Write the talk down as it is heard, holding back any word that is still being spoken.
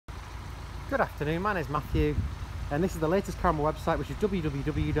Good afternoon, my name is Matthew and this is the latest car on my website, which is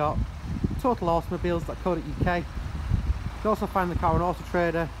www.totalautomobiles.co.uk. You can also find the car on Auto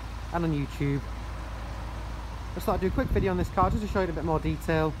Trader and on YouTube. I just thought I'd do a quick video on this car just to show you in a bit more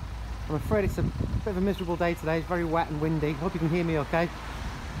detail. I'm afraid it's a bit of a miserable day today, it's very wet and windy. Hope you can hear me okay.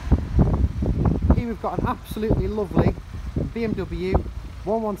 Here we've got an absolutely lovely BMW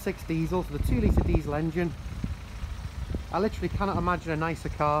 116 diesel for the 2 litre diesel engine. I literally cannot imagine a nicer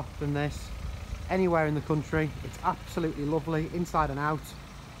car than this anywhere in the country. It's absolutely lovely inside and out.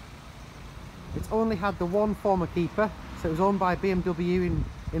 It's only had the one former keeper, so it was owned by BMW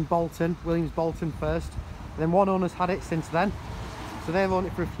in Bolton, Williams Bolton first, and then one owner's had it since then. So they've owned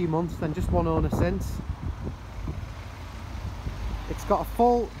it for a few months, then just one owner since. It's got a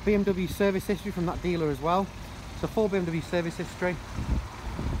full BMW service history from that dealer as well, so full BMW service history.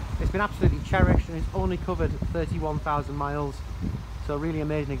 It's been absolutely cherished and it's only covered 31,000 miles, so a really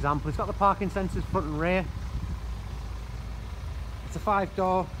amazing example. It's got the parking sensors front and rear. It's a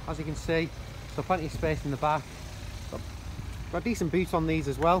 5-door, as you can see, so plenty of space in the back. Got decent boots on these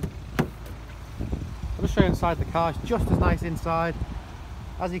as well. I'll just show you inside the car. It's just as nice inside.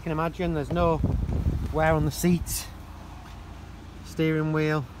 As you can imagine, there's no wear on the seats. Steering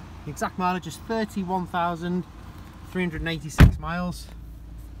wheel. The exact mileage is 31,386 miles.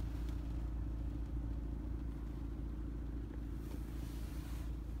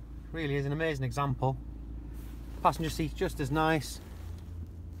 Really is an amazing example. Passenger seats just as nice,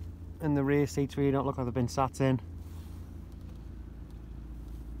 and the rear seats really don't look like they've been sat in.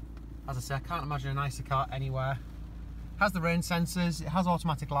 As I say, I can't imagine a nicer car anywhere. It has the rain sensors, it has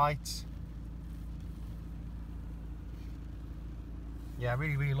automatic lights. Yeah,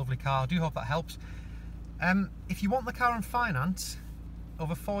 really lovely car. I do hope that helps. If you want the car on finance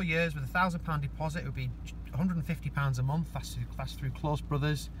over 4 years with a £1,000 deposit, it would be £150 a month. That's through Close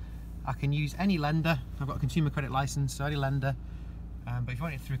Brothers. I can use any lender. I've got a consumer credit license, so any lender. But if you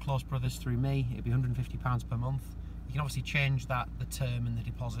want it through Close Brothers, through me, it'd be £150 per month. You can obviously change the term and the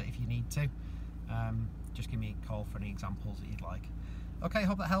deposit if you need to. Just give me a call for any examples that you'd like. Okay,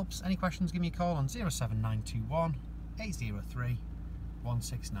 hope that helps. Any questions, give me a call on 07921 803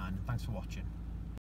 169. Thanks for watching.